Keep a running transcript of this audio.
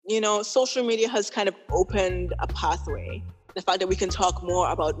Social media has kind of opened a pathway. The fact that we can talk more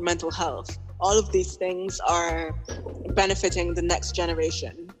about mental health, all of these things are benefiting the next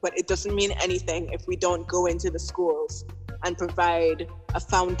generation, but it doesn't mean anything if we don't go into the schools and provide a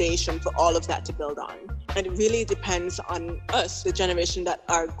foundation for all of that to build on. And it really depends on us, the generation that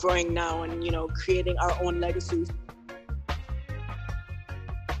are growing now and, creating our own legacies.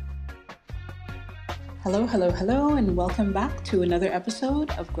 Hello, and welcome back to another episode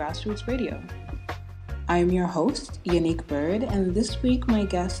of Grassroots Radio. I'm your host, Yannick Bird, and this week my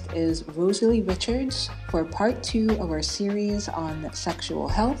guest is Rosalie Richards for part 2 of our series on sexual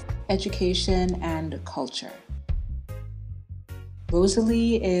health, education, and culture.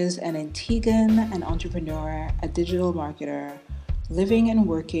 Rosalie is an Antiguan, an entrepreneur, a digital marketer, living and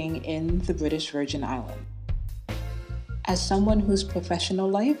working in the British Virgin Islands. As someone whose professional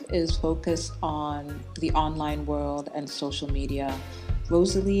life is focused on the online world and social media,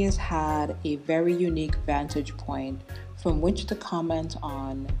 Rosalie has had a very unique vantage point from which to comment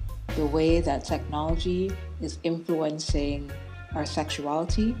on the way that technology is influencing our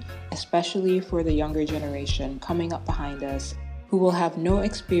sexuality, especially for the younger generation coming up behind us who will have no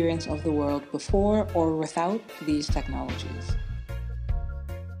experience of the world before or without these technologies.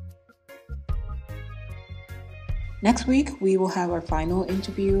 Next week, we will have our final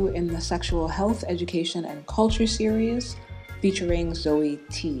interview in the Sexual Health, Education, and Culture series featuring Zoe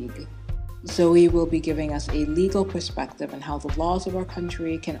Teague. Zoe will be giving us a legal perspective on how the laws of our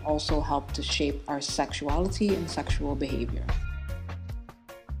country can also help to shape our sexuality and sexual behavior.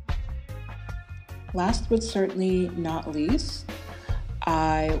 Last but certainly not least,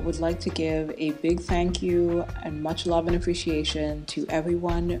 I would like to give a big thank you and much love and appreciation to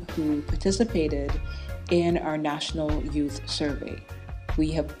everyone who participated in our National Youth Survey.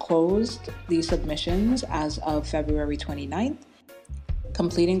 We have closed the submissions as of February 29th.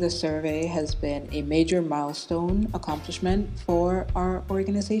 Completing the survey has been a major milestone accomplishment for our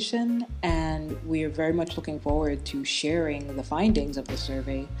organization, and we are very much looking forward to sharing the findings of the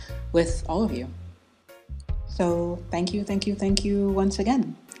survey with all of you. So thank you once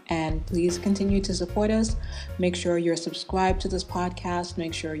again. And please continue to support us. Make sure you're subscribed to this podcast.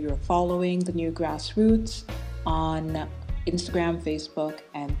 Make sure you're following the New Grassroots on Instagram, Facebook,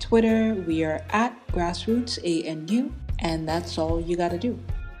 and Twitter. We are at Grassroots ANU, and that's all you gotta do.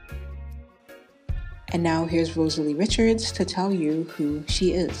 And now here's Rosalie Richards to tell you who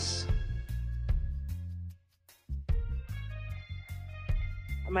she is.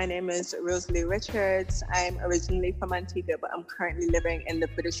 My name is Rosalie Richards. I'm originally from Antigua, but I'm currently living in the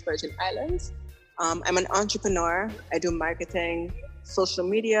British Virgin Islands. I'm an entrepreneur. I do marketing, social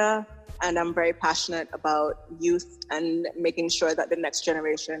media, and I'm very passionate about youth and making sure that the next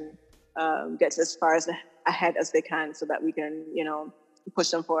generation gets as far ahead as they can so that we can,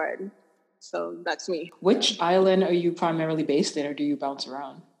 push them forward. So that's me. Which island are you primarily based in, or do you bounce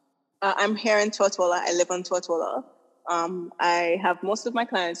around? I'm here in Tortola. I live on Tortola. I have most of my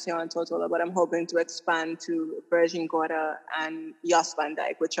clients here on Tortola, but I'm hoping to expand to Virgin Gorda and Yas Van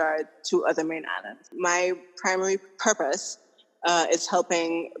Dyke, which are 2 other main islands. My primary purpose is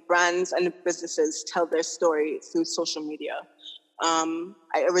helping brands and businesses tell their story through social media.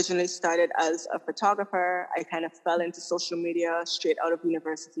 I originally started as a photographer. I kind of fell into social media straight out of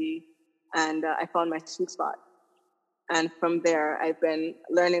university, and I found my sweet spot. And from there, I've been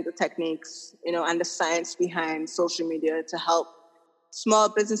learning the techniques, and the science behind social media to help small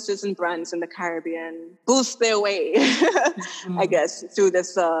businesses and brands in the Caribbean boost their way, I guess, through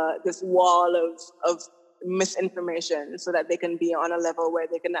this wall of misinformation so that they can be on a level where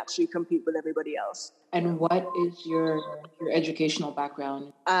they can actually compete with everybody else. And what is your educational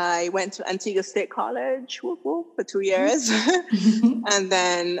background? I went to Antigua State College for 2 years. And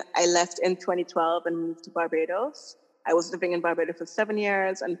then I left in 2012 and moved to Barbados. I was living in Barbados for 7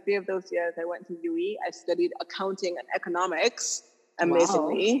 years, and 3 of those years I went to UE. I studied accounting and economics,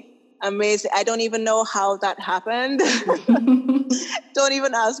 amazingly. Wow. Amazing. I don't even know how that happened. Don't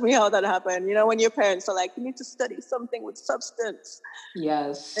even ask me how that happened. When your parents are like, you need to study something with substance.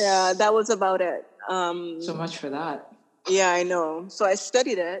 Yes. Yeah, that was about it. So much for that. Yeah, I know. So I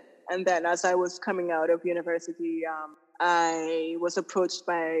studied it, and then as I was coming out of university, I was approached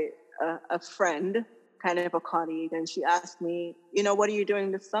by a friend, kind of a colleague, and she asked me, what are you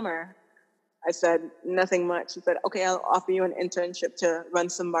doing this summer? I said, nothing much. She said, okay, I'll offer you an internship to run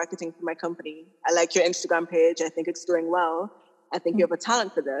some marketing for my company. I like your Instagram page. I think it's doing well. I think you have a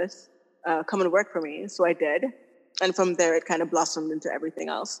talent for this. Come and work for me. So I did. And from there, it kind of blossomed into everything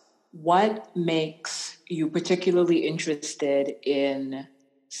else. What makes you particularly interested in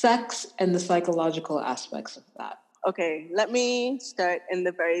sex and the psychological aspects of that? Okay, let me start in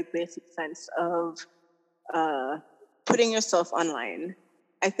the very basic sense of putting yourself online.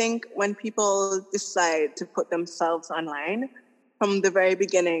 I think when people decide to put themselves online, from the very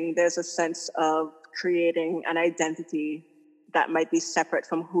beginning, there's a sense of creating an identity that might be separate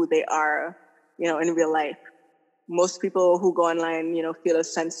from who they are, in real life. Most people who go online, feel a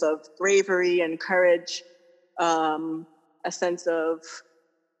sense of bravery and courage, a sense of,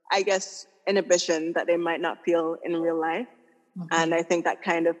 I guess, inhibition that they might not feel in real life. Mm-hmm. And I think that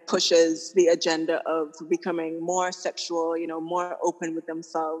kind of pushes the agenda of becoming more sexual, more open with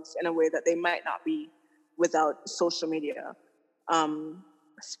themselves in a way that they might not be without social media.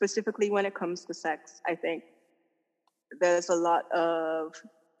 Specifically when it comes to sex, I think there's a lot of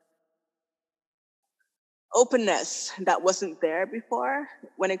openness that wasn't there before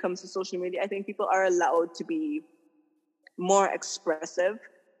when it comes to social media. I think people are allowed to be more expressive,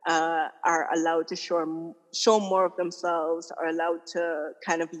 are allowed to show more of themselves, are allowed to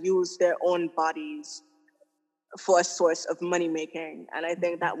kind of use their own bodies for a source of money making. And I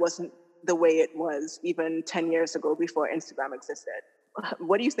think that wasn't the way it was even 10 years ago before Instagram existed.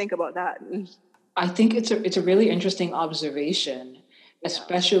 What do you think about that? I think it's a really interesting observation,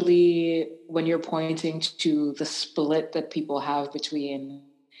 especially when you're pointing to the split that people have between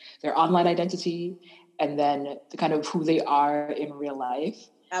their online identity and then the kind of who they are in real life.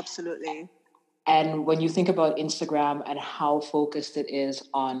 Absolutely. And when you think about Instagram and how focused it is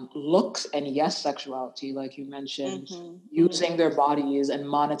on looks and yes, sexuality, like you mentioned, using their bodies and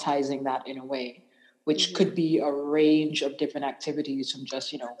monetizing that in a way, which could be a range of different activities from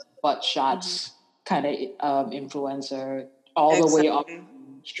just, butt shots kind of influencer all the way up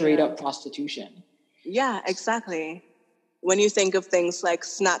straight up prostitution. Yeah, exactly. When you think of things like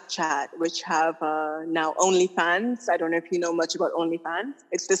Snapchat, which have now OnlyFans, I don't know if you know much about OnlyFans.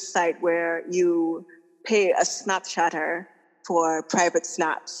 It's this site where you pay a Snapchatter for private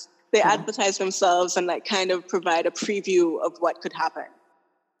snaps. They advertise themselves and kind of provide a preview of what could happen.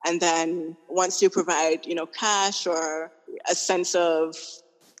 And then once you provide, cash or a sense of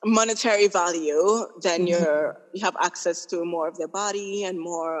monetary value, then you have access to more of their body and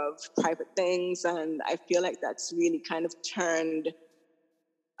more of private things. And I feel like that's really kind of turned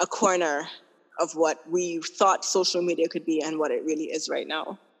a corner of what we thought social media could be and what it really is right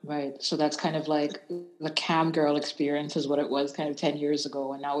now. Right. So that's kind of like the cam girl experience is what it was kind of 10 years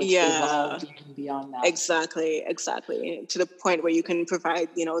ago. And now it's evolved even beyond that. Exactly. To the point where you can provide,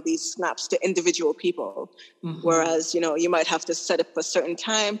 these snaps to individual people. Whereas, you might have to set up a certain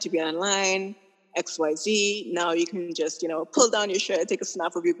time to be online, XYZ. Now you can just, pull down your shirt, take a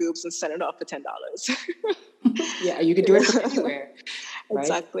snap of your boobs and send it off for $10. Yeah, you can do it from anywhere. Right?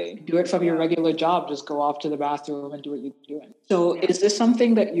 Exactly. Do it from your regular job. Just go off to the bathroom and do what you're doing. So is this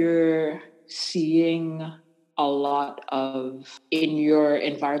something that you're seeing a lot of in your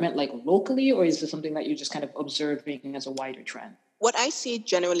environment, like locally, or is this something that you're just kind of observing as a wider trend? What I see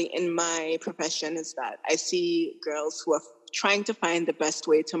generally in my profession is that I see girls who are trying to find the best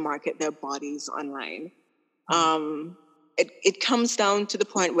way to market their bodies online. It comes down to the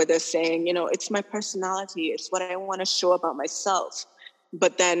point where they're saying, it's my personality. It's what I want to show about myself.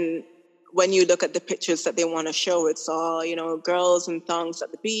 But then when you look at the pictures that they want to show, it's all, girls in thongs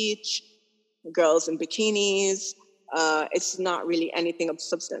at the beach, girls in bikinis. It's not really anything of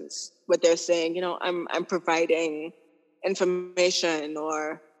substance. What they're saying, I'm providing information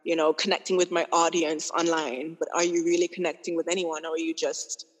or, connecting with my audience online. But are you really connecting with anyone, or are you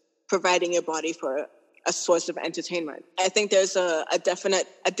just providing your body for a source of entertainment? I think there's a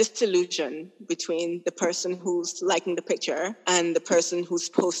disillusion between the person who's liking the picture and the person who's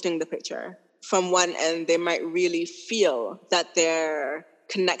posting the picture. From one end, they might really feel that they're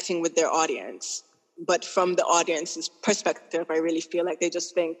connecting with their audience. But from the audience's perspective, I really feel like they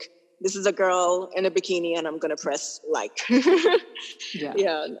just think, this is a girl in a bikini and I'm going to press like. I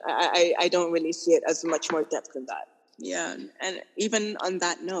don't really see it as much more depth than that. Yeah. And even on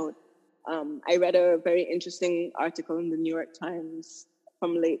that note, I read a very interesting article in the New York Times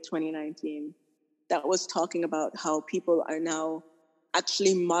from late 2019 that was talking about how people are now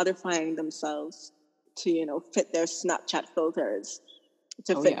actually modifying themselves to, fit their Snapchat filters,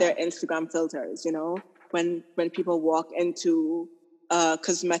 to fit their Instagram filters, when people walk into a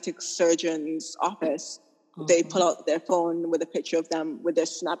cosmetic surgeon's office, they pull out their phone with a picture of them with their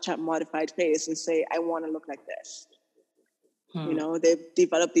Snapchat modified face and say, I want to look like this. They've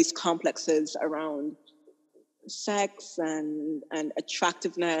developed these complexes around sex and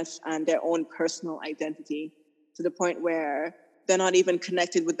attractiveness and their own personal identity to the point where they're not even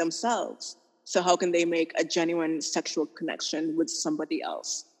connected with themselves. So how can they make a genuine sexual connection with somebody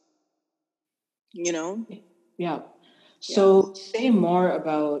else? Yeah. So say more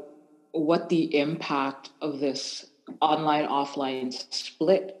about what the impact of this online-offline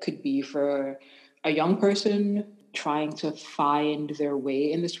split could be for a young person trying to find their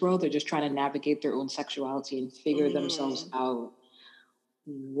way in this world. They're just trying to navigate their own sexuality and figure themselves out.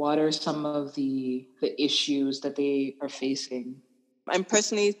 What are some of the issues that they are facing? I'm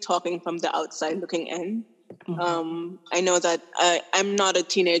personally talking from the outside looking in. I know that I'm not a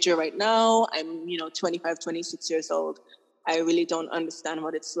teenager right now. I'm, 25, 26 years old. I really don't understand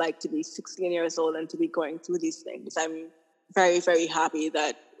what it's like to be 16 years old and to be going through these things. I'm very, very happy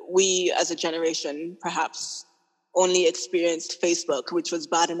that we as a generation perhaps only experienced Facebook, which was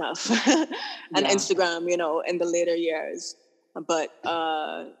bad enough, and Instagram, in the later years. But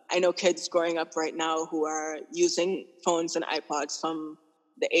I know kids growing up right now who are using phones and iPods from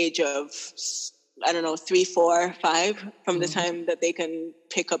the age of, 3, 4, 5, from the time that they can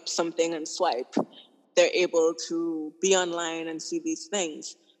pick up something and swipe. They're able to be online and see these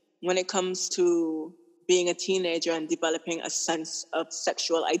things. When it comes to being a teenager and developing a sense of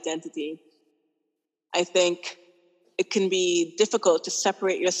sexual identity, I think it can be difficult to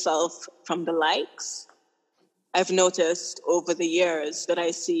separate yourself from the likes. I've noticed over the years that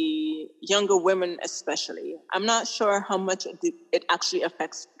I see younger women especially. I'm not sure how much it actually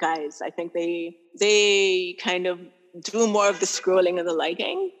affects guys. I think they kind of do more of the scrolling and the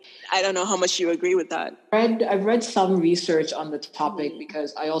liking. I don't know how much you agree with that. I've read some research on the topic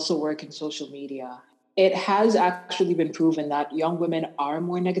because I also work in social media. It has actually been proven that young women are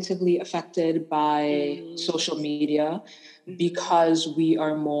more negatively affected by social media because we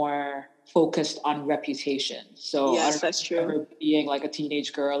are more focused on reputation. So yes, that's true. I remember being like a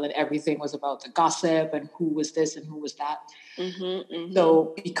teenage girl and everything was about the gossip and who was this and who was that.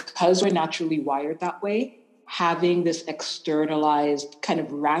 So because we're naturally wired that way, having this externalized kind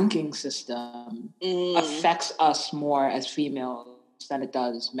of ranking system affects us more as females than it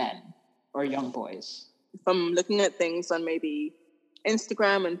does men or young boys. From looking at things on maybe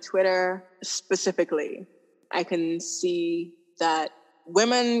Instagram and Twitter specifically, I can see that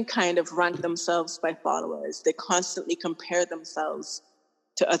women kind of rank themselves by followers. They constantly compare themselves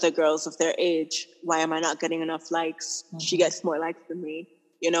to other girls of their age. Why am I not getting enough likes? She gets more likes than me.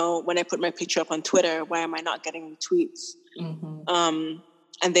 When I put my picture up on Twitter, why am I not getting tweets?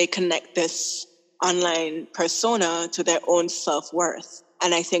 And they connect this online persona to their own self-worth.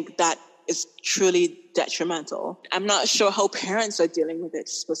 And I think that is truly detrimental. I'm not sure how parents are dealing with it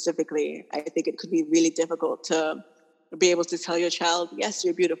specifically. I think it could be really difficult to be able to tell your child, yes,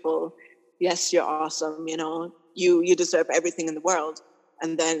 you're beautiful. Yes, you're awesome. You deserve everything in the world.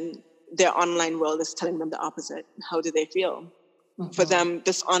 And then their online world is telling them the opposite. How do they feel? For them,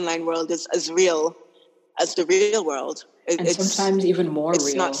 this online world is as real as the real world. It's sometimes even more real.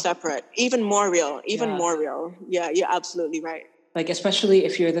 It's not separate. Even more real. More real. Yeah, you're absolutely right. Like, especially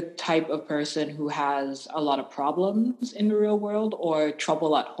if you're the type of person who has a lot of problems in the real world or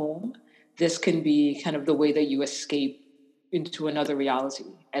trouble at home, this can be kind of the way that you escape into another reality.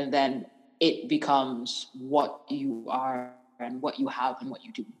 And then it becomes what you are and what you have and what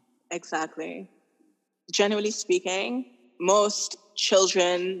you do. Exactly. Generally speaking, most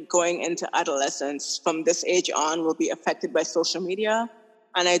children going into adolescence from this age on will be affected by social media.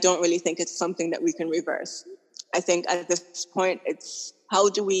 And I don't really think it's something that we can reverse. I think at this point, it's how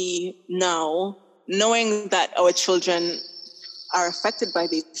do we now, knowing that our children are affected by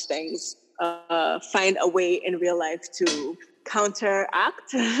these things, find a way in real life to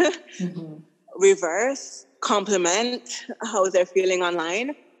counteract, reverse, complement how they're feeling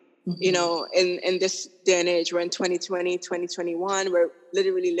online. In this day and age, we're in 2020, 2021, we're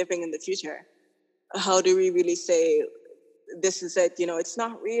literally living in the future. How do we really say, this is it, it's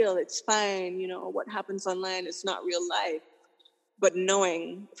not real, it's fine, what happens online is not real life. But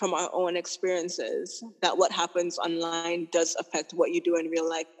knowing from our own experiences that what happens online does affect what you do in real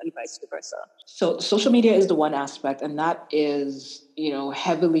life and vice versa. So social media is the one aspect, and that is,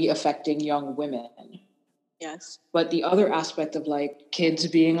 heavily affecting young women. Yes. But the other aspect of kids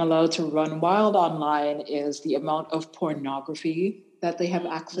being allowed to run wild online is the amount of pornography that they have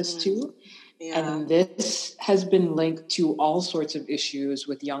access to. Yeah. And this has been linked to all sorts of issues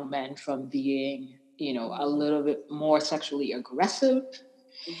with young men, from being, a little bit more sexually aggressive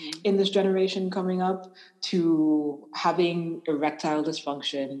in this generation coming up to having erectile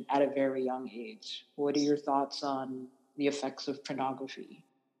dysfunction at a very young age. What are your thoughts on the effects of pornography?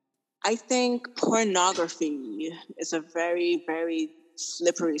 I think pornography is a very, very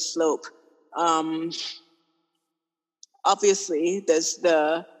slippery slope. Obviously, there's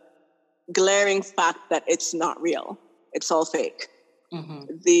the glaring fact that it's not real. It's all fake.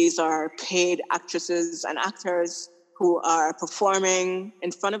 These are paid actresses and actors who are performing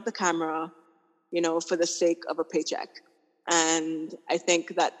in front of the camera, for the sake of a paycheck. And I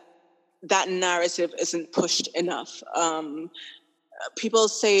think that narrative isn't pushed enough. People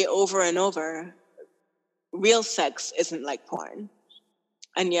say over and over, real sex isn't like porn.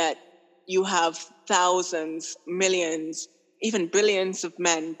 And yet you have thousands, millions, even billions of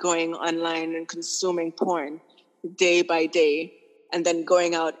men going online and consuming porn day by day, and then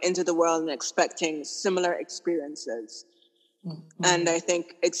going out into the world and expecting similar experiences. Mm-hmm. And I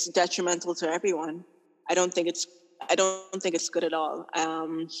think it's detrimental to everyone. I don't think it's good at all.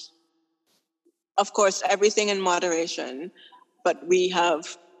 Of course, everything in moderation, but we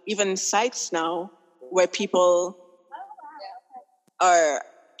have even sites now where people are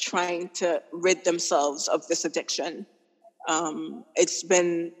trying to rid themselves of this addiction. It's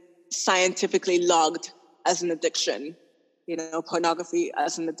been scientifically logged as an addiction, pornography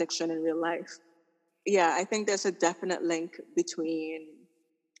as an addiction in real life. Yeah, I think there's a definite link between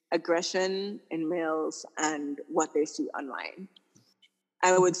aggression in males and what they see online.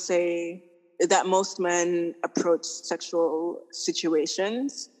 I would say that most men approach sexual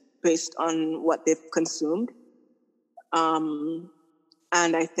situations based on what they've consumed. And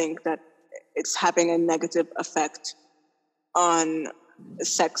I think that it's having a negative effect on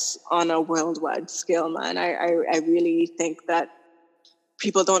sex on a worldwide scale, man. I really think that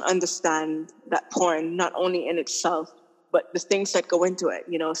people don't understand that porn, not only in itself, but the things that go into it,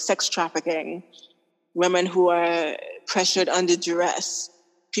 sex trafficking, women who are pressured under duress,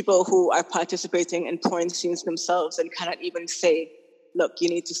 people who are participating in porn scenes themselves and cannot even say, look, you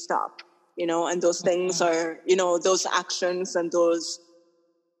need to stop, and those things are, those actions and those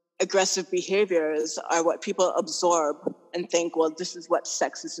aggressive behaviors are what people absorb and think, well, this is what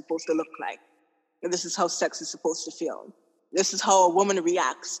sex is supposed to look like. And this is how sex is supposed to feel. This is how a woman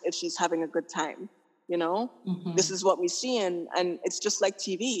reacts if she's having a good time, Mm-hmm. This is what we see, and it's just like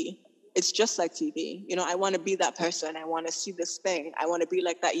TV. It's just like TV. I want to be that person. I want to see this thing. I want to be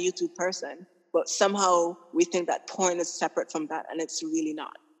like that YouTube person. But somehow we think that porn is separate from that, and it's really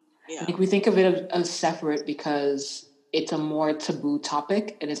not. Yeah. I think we think of it as separate because it's a more taboo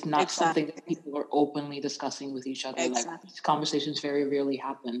topic, and it's not something that people are openly discussing with each other. Exactly. Like, these conversations very rarely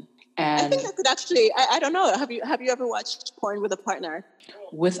happen. And I think that could actually, I don't know, have you ever watched porn with a partner?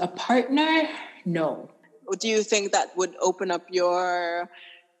 With a partner? No. Do you think that would open up your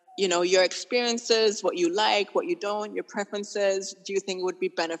experiences, what you like, what you don't, your preferences? Do you think it would be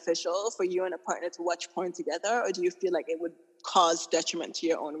beneficial for you and a partner to watch porn together, or do you feel like it would cause detriment to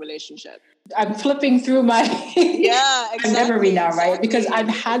your own relationship? I'm flipping through my memory now, right? Because I've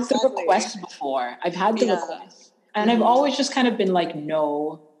had the request before. Request. And I've always just kind of been like,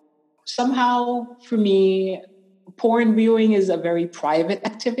 no. Somehow, for me, porn viewing is a very private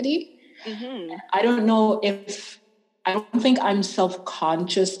activity. Mm-hmm. I don't think I'm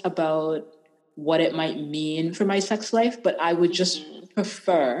self-conscious about what it might mean for my sex life, but I would just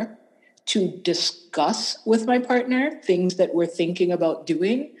prefer to discuss with my partner things that we're thinking about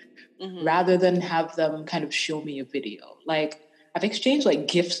doing, rather than have them kind of show me a video. Like, I've exchanged like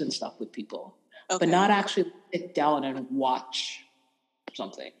GIFs and stuff with people, but not actually sit down and watch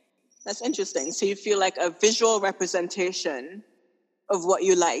something. That's interesting. So you feel like a visual representation of what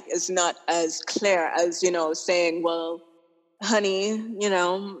you like is not as clear as, saying, well, honey,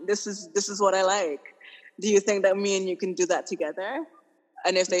 this is what I like. Do you think that me and you can do that together?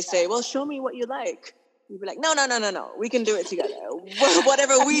 And if they say, well, show me what you like, you'd be like, no, we can do it together.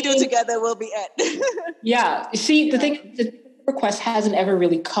 Whatever we do together will be it. Yeah. See, the thing, the request hasn't ever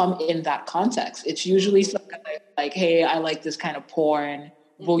really come in that context. It's usually something like, hey, I like this kind of porn.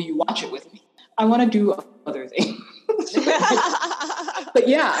 Will you watch it with me? I want to do other things. But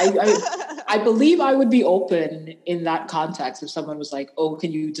yeah, I believe I would be open in that context if someone was like, oh,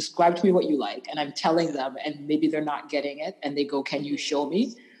 can you describe to me what you like? And I'm telling them, and maybe they're not getting it, and they go, can you show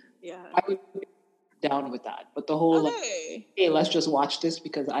me? Yeah. I would be down with that. But the whole, hey, let's just watch this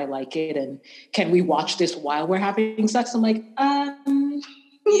because I like it, and can we watch this while we're having sex? I'm like, yeah,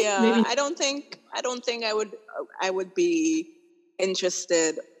 maybe. I don't think I would be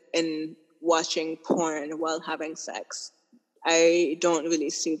interested in watching porn while having sex. I don't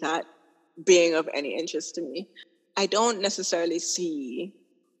really see that being of any interest to me. I don't necessarily see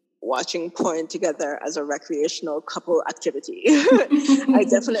watching porn together as a recreational couple activity. I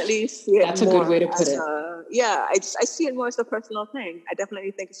definitely see it That's a good way to put it. I see it more as a personal thing. I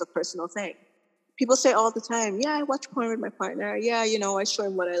definitely think it's a personal thing. People say all the time, yeah, I watch porn with my partner. Yeah, I show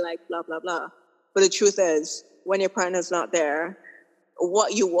him what I like, blah, blah, blah. But the truth is, when your partner's not there,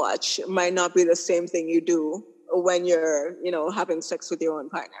 what you watch might not be the same thing you do when you're, having sex with your own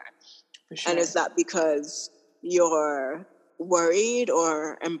partner. For sure. And is that because you're worried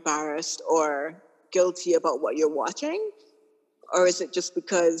or embarrassed or guilty about what you're watching? Or is it just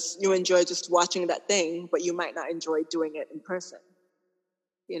because you enjoy just watching that thing, but you might not enjoy doing it in person?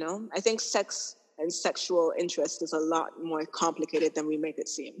 You know, I think sex and sexual interest is a lot more complicated than we make it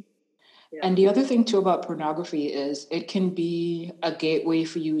seem. Yeah. And the other thing too about pornography is it can be a gateway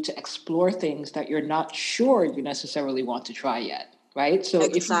for you to explore things that you're not sure you necessarily want to try yet, right? So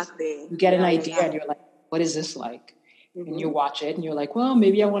exactly. if you get an idea and you're like, what is this like? Mm-hmm. And you watch it and you're like, well,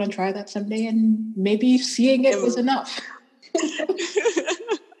 maybe I want to try that someday, and maybe seeing it is enough.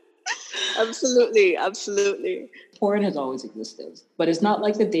 Absolutely, absolutely. Porn has always existed, but it's not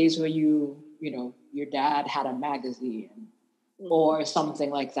like the days where you know, your dad had a magazine or something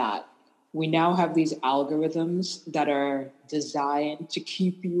like that. We now have these algorithms that are designed to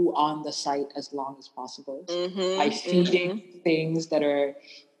keep you on the site as long as possible by feeding things that are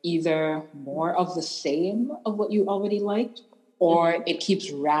either more of the same of what you already liked, or it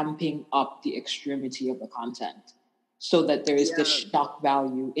keeps ramping up the extremity of the content so that there is this shock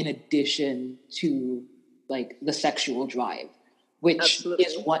value in addition to like the sexual drive, which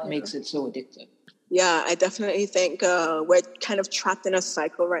is what makes it so addictive. Yeah, I definitely think we're kind of trapped in a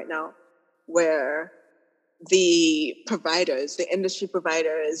cycle right now where the providers, the industry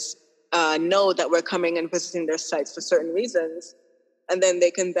providers, know that we're coming and visiting their sites for certain reasons, and then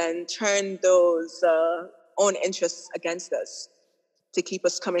they can then turn those own interests against us to keep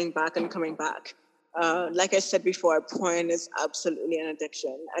us coming back and coming back. Like I said before, porn is absolutely an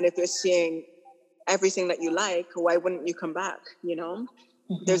addiction. And if you're seeing everything that you like, why wouldn't you come back, you know?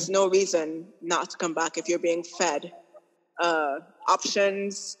 There's no reason not to come back if you're being fed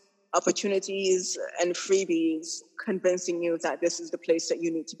options, opportunities, and freebies convincing you that this is the place that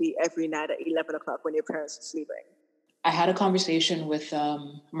you need to be every night at 11 o'clock when your parents are sleeping. I had a conversation with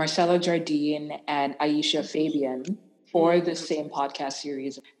Marcella Jardine and Aisha Fabian for the same podcast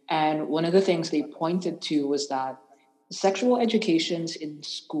series. And one of the things they pointed to was that sexual educations in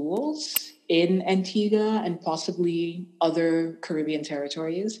schools in Antigua and possibly other Caribbean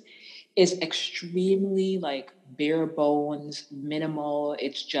territories is extremely like bare bones, minimal.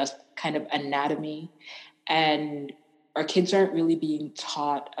 It's just kind of anatomy. And our kids aren't really being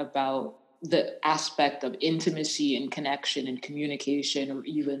taught about the aspect of intimacy and connection and communication, or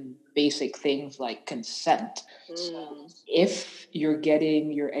even basic things like consent. So if you're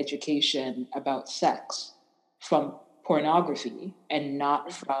getting your education about sex from pornography and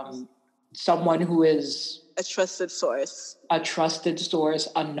not from someone who is a trusted source, a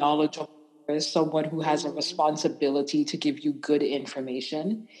knowledgeable source, someone who has a responsibility to give you good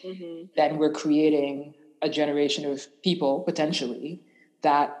information, then we're creating a generation of people potentially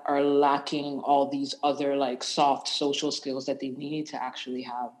that are lacking all these other like soft social skills that they need to actually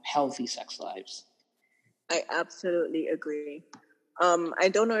have healthy sex lives. I absolutely agree. I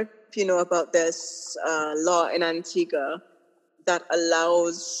don't know if you know about this law in Antigua that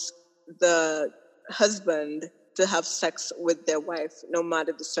allows the husband to have sex with their wife no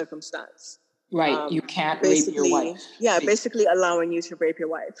matter the circumstance. Right, you can't rape your wife. Yeah, basically allowing you to rape your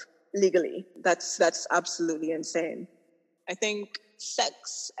wife legally. That's absolutely insane. I think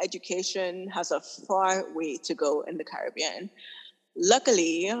sex education has a far way to go in the Caribbean.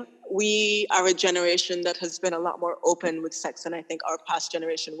 Luckily, we are a generation that has been a lot more open with sex than I think our past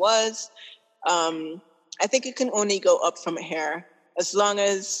generation was. I think it can only go up from here as long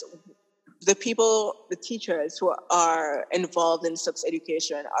as the teachers who are involved in sex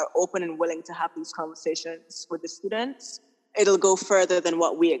education are open and willing to have these conversations with the students. It'll go further than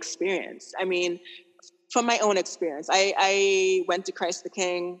what we experience. I mean, from my own experience, I went to Christ the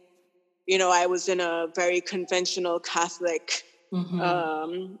King. You know, I was in a very conventional Catholic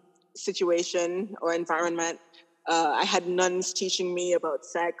situation or environment. I had nuns teaching me about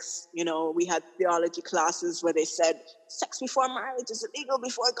sex. You know, we had theology classes where they said sex before marriage is illegal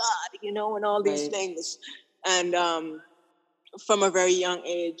before God, you know, and all these things. And from a very young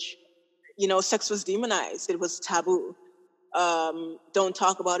age, you know, sex was demonized. It was taboo. Don't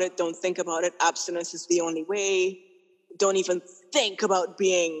talk about it. Don't think about it. Abstinence is the only way. Don't even think about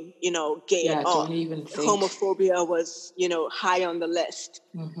being, you know, gay at all. Don't even think. Homophobia was, you know, high on the list.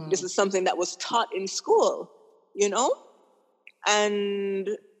 This is something that was taught in school, you know? And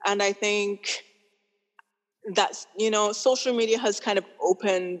I think that's, you know, social media has kind of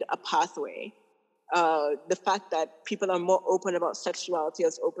opened a pathway. The fact that people are more open about sexuality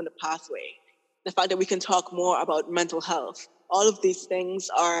has opened a pathway. The fact that we can talk more about mental health. All of these things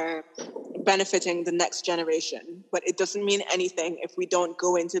are benefiting the next generation, but it doesn't mean anything if we don't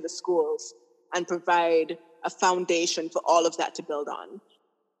go into the schools and provide a foundation for all of that to build on.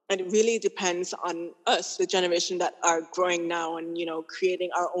 it really depends on us, the generation that are growing now and, creating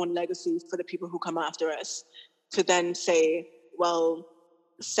our own legacy for the people who come after us, to then say, well,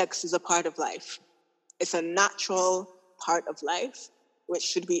 sex is a part of life. It's a natural part of life, which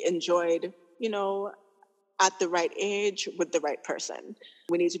should be enjoyed, at the right age with the right person.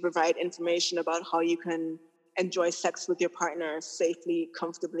 We need to provide information about how you can enjoy sex with your partner safely,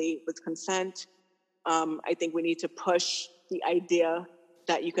 comfortably, with consent. I think we need to push the idea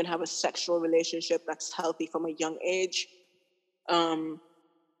that you can have a sexual relationship that's healthy from a young age,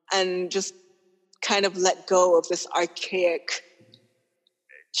 and just kind of let go of this archaic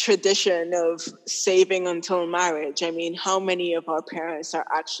tradition of saving until marriage. I mean, how many of our parents are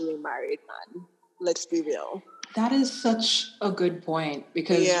actually married, man? Let's be real. That is such a good point,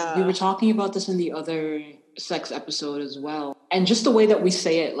 because we were talking about this in the other sex episode as well. And just the way that we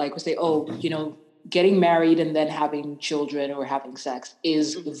say it, like we say, getting married and then having children or having sex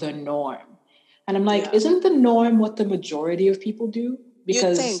is the norm. And I'm like, isn't the norm what the majority of people do?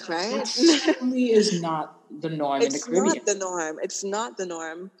 Because you think, right? It certainly is not the norm in the Caribbean. It's not the norm. It's not the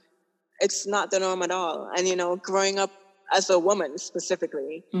norm. It's not the norm at all. And, growing up as a woman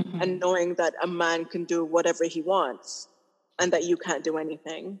specifically, and knowing that a man can do whatever he wants and that you can't do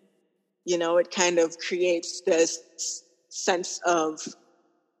anything, it kind of creates this sense of,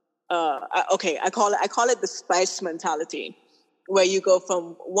 I call it the spice mentality, where you go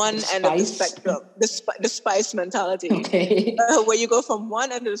from one end of the spectrum, the spice mentality, where you go from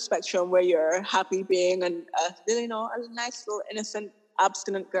one end of the spectrum where you're happy being a nice little innocent,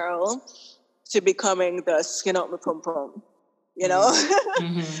 abstinent girl, to becoming the skin out my pum pum,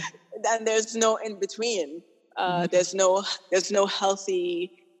 and there's no in between. There's no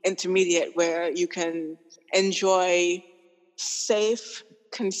healthy intermediate where you can enjoy safe,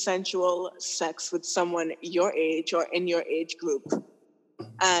 consensual sex with someone your age or in your age group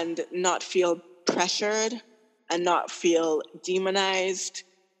and not feel pressured and not feel demonized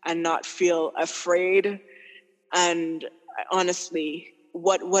and not feel afraid. And honestly,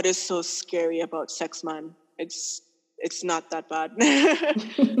 what is so scary about sex, man? It's not that bad.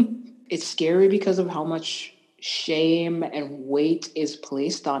 It's scary because of how much shame and weight is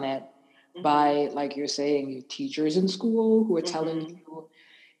placed on it by, like you're saying, teachers in school who are telling you,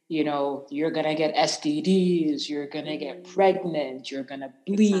 you're going to get STDs, you're going to get pregnant, you're going to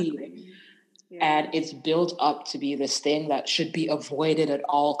bleed. Exactly. And it's built up to be this thing that should be avoided at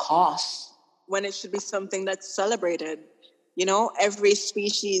all costs. When it should be something that's celebrated. Every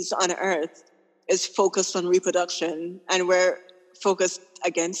species on Earth is focused on reproduction, and we're focused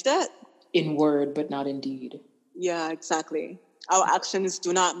against it. In word, but not in deed. Yeah, exactly. Our actions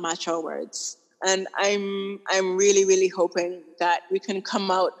do not match our words. And I'm really, really hoping that we can come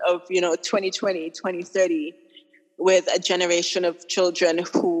out of, 2020, 2030 with a generation of children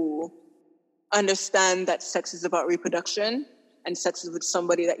who understand that sex is about reproduction, and sex is with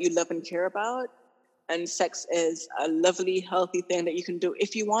somebody that you love and care about. And sex is a lovely, healthy thing that you can do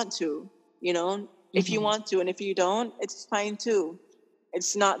if you want to, if you want to. And if you don't, it's fine too.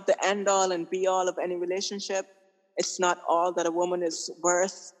 It's not the end all and be all of any relationship. It's not all that a woman is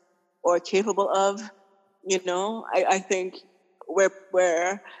worth or capable of. I think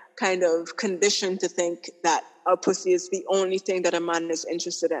we're kind of conditioned to think that our pussy is the only thing that a man is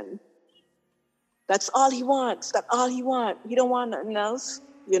interested in. That's all he wants. That's all he wants. He don't want nothing else,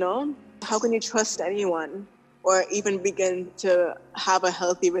 How can you trust anyone or even begin to have a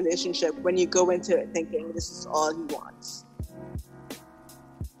healthy relationship when you go into it thinking this is all he wants?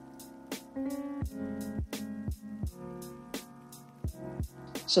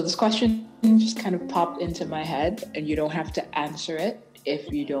 So this question just kind of popped into my head, and you don't have to answer it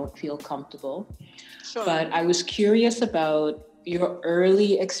if you don't feel comfortable. Sure. But I was curious about your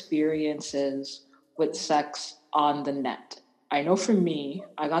early experiences with sex on the net. I know for me,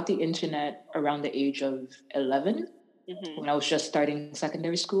 I got the internet around the age of 11 when I was just starting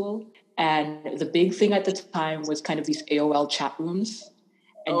secondary school. And the big thing at the time was kind of these AOL chat rooms.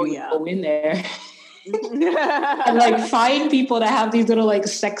 And you would go in there and find people to have these little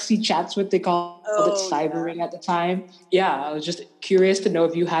sexy chats, what they call it, cybering at the time. Yeah, I was just curious to know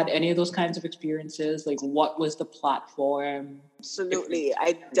if you had any of those kinds of experiences. What was the platform? Absolutely,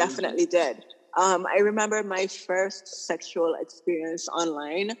 I definitely did. I remember my first sexual experience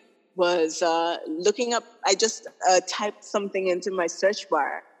online was looking up. I just typed something into my search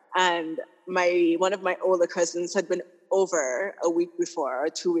bar, and one of my older cousins had been over a week before or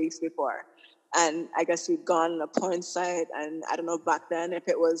 2 weeks before. And I guess we'd gone on a porn site, and I don't know back then if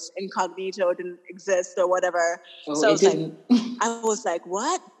it was incognito, didn't exist or whatever. Oh, so I was like,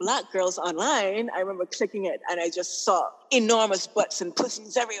 what? Black girls online? I remember clicking it, and I just saw enormous butts and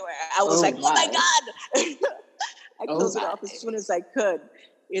pussies everywhere. I was like, oh my God! I closed it off as soon as I could,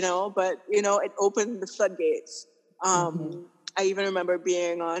 but it opened the floodgates. I even remember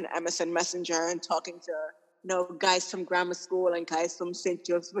being on MSN Messenger and talking to guys from grammar school and guys from St.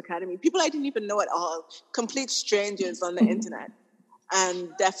 Joseph Academy, people I didn't even know at all, complete strangers on the internet. And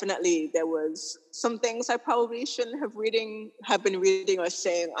definitely there was some things I probably shouldn't have been reading or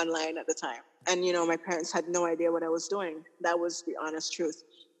saying online at the time. And, my parents had no idea what I was doing. That was the honest truth.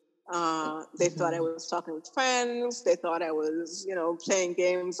 They thought I was talking with friends. They thought I was, playing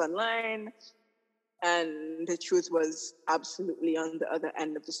games online. And the truth was absolutely on the other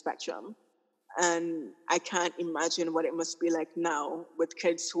end of the spectrum. And I can't imagine what it must be like now with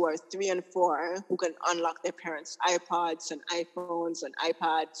kids who are 3 and 4 who can unlock their parents' iPods and iPhones and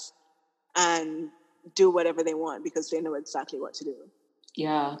iPads and do whatever they want because they know exactly what to do.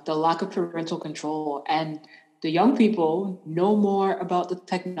 Yeah, the lack of parental control. And the young people know more about the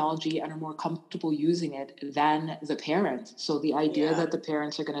technology and are more comfortable using it than the parents. So the idea that the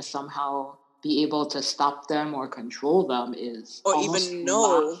parents are going to somehow be able to stop them or control them is or even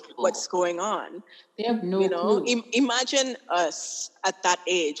know what's going on. They have no clue. Imagine us at that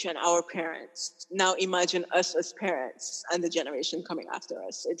age and our parents. Now imagine us as parents and the generation coming after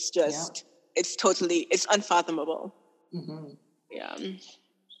us. It's just, it's unfathomable. Yeah.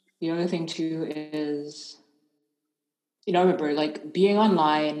 The other thing too is, I remember like being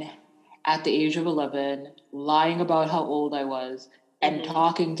online at the age of 11, lying about how old I was, and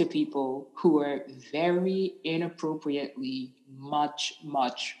talking to people who were very inappropriately much,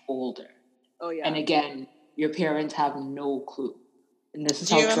 much older. Oh, yeah. And again, your parents have no clue. And this is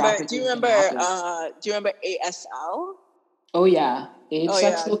how trafficking Do you remember ASL? Oh, yeah. Age,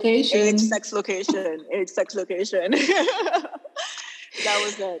 sex, location. Age, sex, location. That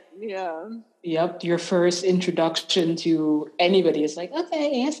was it. Yeah. Yep. Your first introduction to anybody is like,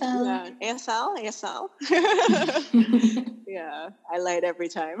 okay, ASL. Yeah. ASL. Yeah. I lied every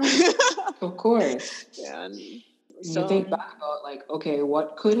time. Of course. Yeah. So, you think back about like, okay,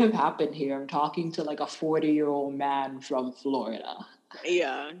 what could have happened here? I'm talking to like a 40-year-old man from Florida.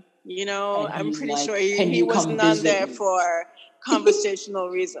 Yeah. I'm pretty sure he wasn't on there for conversational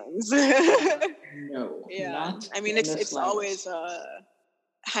reasons. No. Yeah. I mean, it's always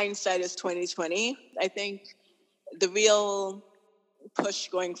hindsight is 20/20. I think the real push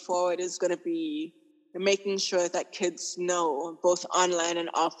going forward is going to be making sure that kids know both online and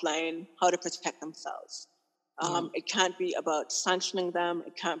offline how to protect themselves. It can't be about sanctioning them.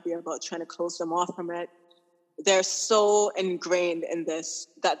 It can't be about trying to close them off from it. They're so ingrained in this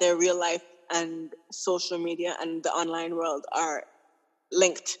that their real life and social media and the online world are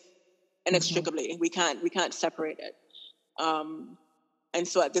linked inextricably. We can't separate it. And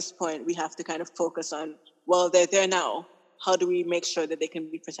so at this point, we have to kind of focus on, well, they're there now. How do we make sure that they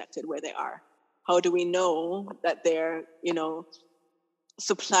can be protected where they are? How do we know that they're,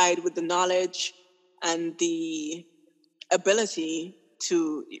 supplied with the knowledge and the ability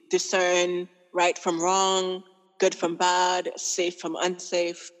to discern right from wrong, good from bad, safe from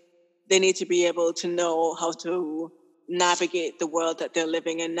unsafe? They need to be able to know how to navigate the world that they're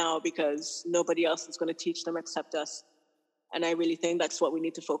living in now because nobody else is going to teach them except us. And I really think that's what we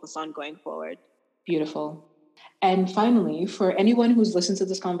need to focus on going forward. Beautiful. And finally, for anyone who's listened to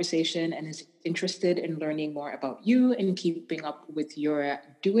this conversation and is interested in learning more about you and keeping up with your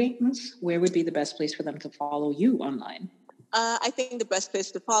doings, where would be the best place for them to follow you online? I think the best place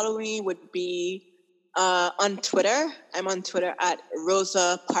to follow me would be on Twitter. I'm on Twitter at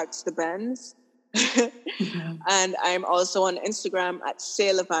Rosa Parks the Benz. And I'm also on Instagram at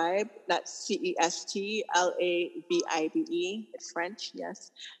CestLaVibe. That's CestLaVibe. It's French,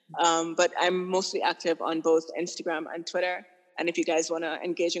 yes. But I'm mostly active on both Instagram and Twitter. And if you guys want to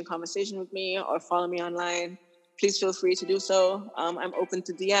engage in conversation with me or follow me online, please feel free to do so. I'm open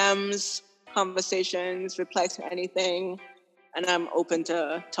to DMs, conversations, reply to anything. And I'm open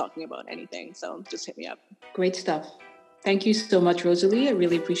to talking about anything. So just hit me up. Great stuff. Thank you so much, Rosalie. I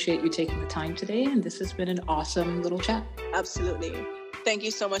really appreciate you taking the time today. And this has been an awesome little chat. Absolutely. Thank you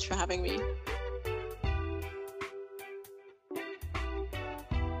so much for having me.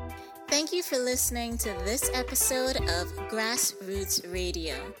 Thank you for listening to this episode of Grassroots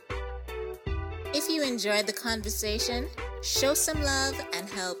Radio. If you enjoyed the conversation, show some love and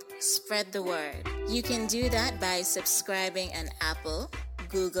help spread the word. You can do that by subscribing on Apple,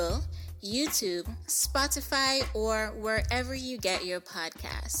 Google, YouTube, Spotify, or wherever you get your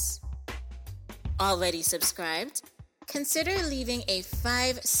podcasts. already subscribed, consider leaving a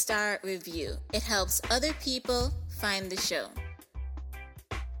 5-star review. It helps other people find the show.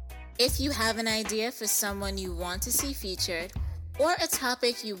 If you have an idea for someone you want to see featured or a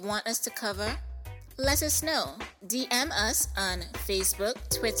topic you want us to cover, let us know. DM us on Facebook,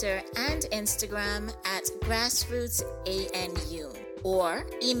 Twitter, and Instagram at grassrootsanu, or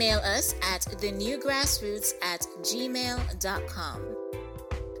email us at thenewgrassroots@gmail.com.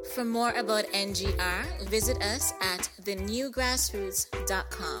 For more about NGR, visit us at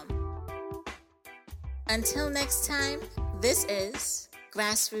thenewgrassroots.com. Until next time, this is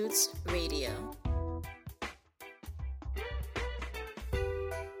Grassroots Radio.